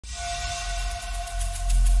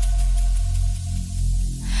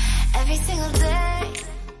Every single day.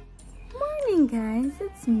 Morning guys,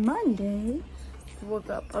 it's Monday. Woke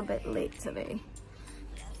up a bit late today.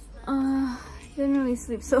 Didn't really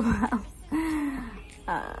sleep so well.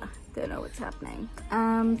 Don't know what's happening.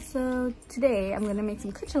 So today I'm gonna make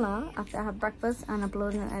some kuchela after I have breakfast and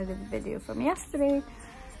upload an edited video from yesterday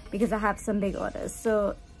because I have some big orders.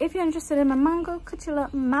 So if you're interested in my mango kuchela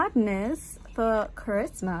madness for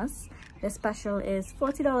Christmas, the special is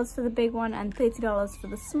 $40 for the big one and $30 for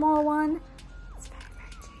the small one. It's very,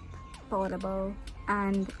 very cheap, affordable,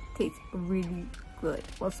 and tastes really good.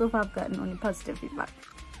 Well, so far I've gotten only positive feedback.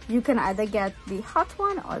 You can either get the hot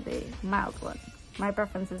one or the mild one. My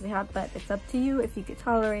preference is the hot, but it's up to you if you could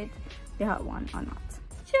tolerate the hot one or not.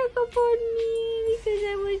 Check up on me because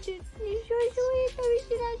I was just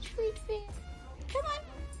everything I treat it. Come on.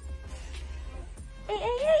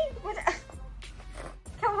 Hey. What?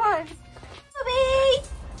 Come on. Bobby.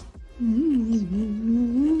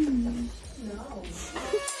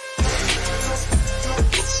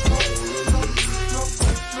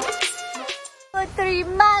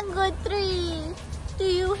 Mango tree. Do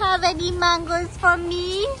you have any mangoes for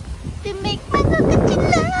me to make mango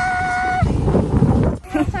kuchela? You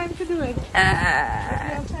have time to do it. You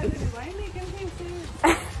have time to do it. Why are you making things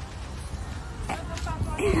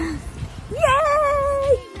Yay!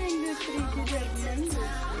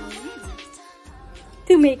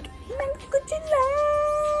 To make mango kuchela.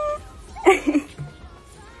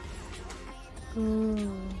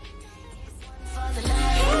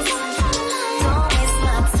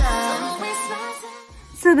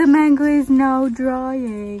 So the mango is now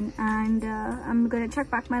drying, and I'm gonna check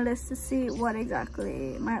back my list to see what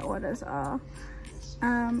exactly my orders are,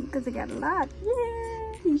 because I got a lot.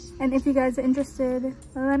 Yay! And if you guys are interested,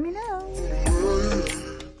 let me know.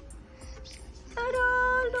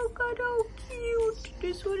 Ta-da! Look at how cute!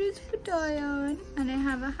 This one is for Diane, and I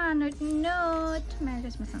have a handwritten note. Merry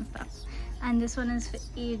Christmas and stuff. And this one is for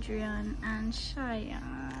Adrian and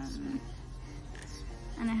Cheyenne.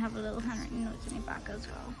 And I have a little handwritten note in the back as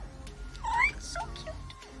well. Oh, it's so cute.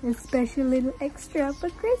 A special little extra for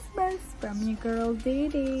Christmas from your girl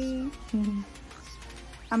Didi.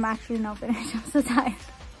 I'm actually not finished. I'm so tired.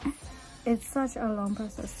 It's such a long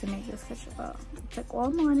process to make this kuchela. It took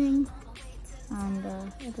all morning, and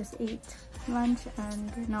I just ate lunch,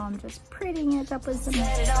 and now I'm just prettying it up with some.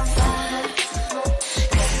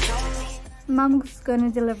 Mom's gonna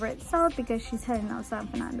deliver it south because she's heading out San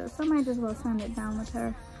Fernando, so I might as well send it down with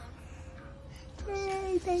her.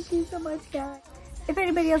 Yay, thank you so much guys. If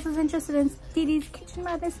anybody else is interested in Didi's Kitchen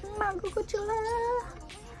Madness Mango Kuchela,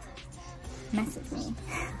 message me.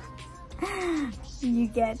 You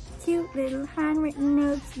get cute little handwritten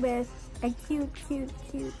notes with a cute,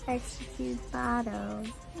 extra cute bottle.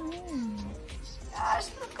 Gosh,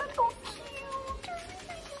 look at how cute.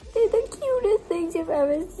 They're the cutest things you've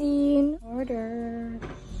ever seen. Order.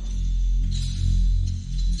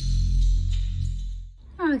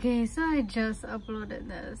 Okay, so I just uploaded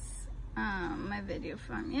this, my video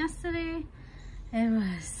from yesterday. It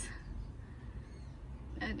was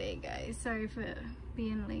a day, guys. Sorry for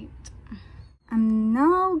being late. I'm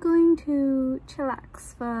now going to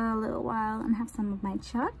chillax for a little while and have some of my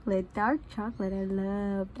chocolate, dark chocolate. I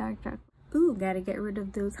love dark chocolate. Ooh, gotta get rid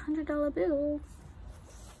of those $100 bills.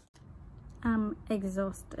 I'm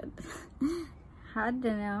exhausted. Had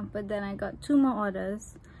dinner, but then I got 2 more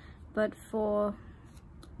orders, but for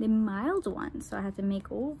the mild one, so I had to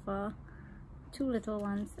make over 2 little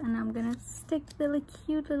ones, and I'm gonna stick the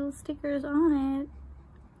cute little stickers on it.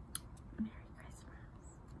 Merry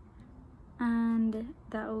Christmas. And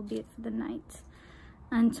that will be it for the night.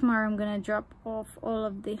 And tomorrow I'm gonna drop off all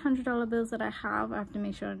of the $100 bills that I have. I have to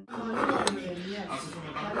make sure.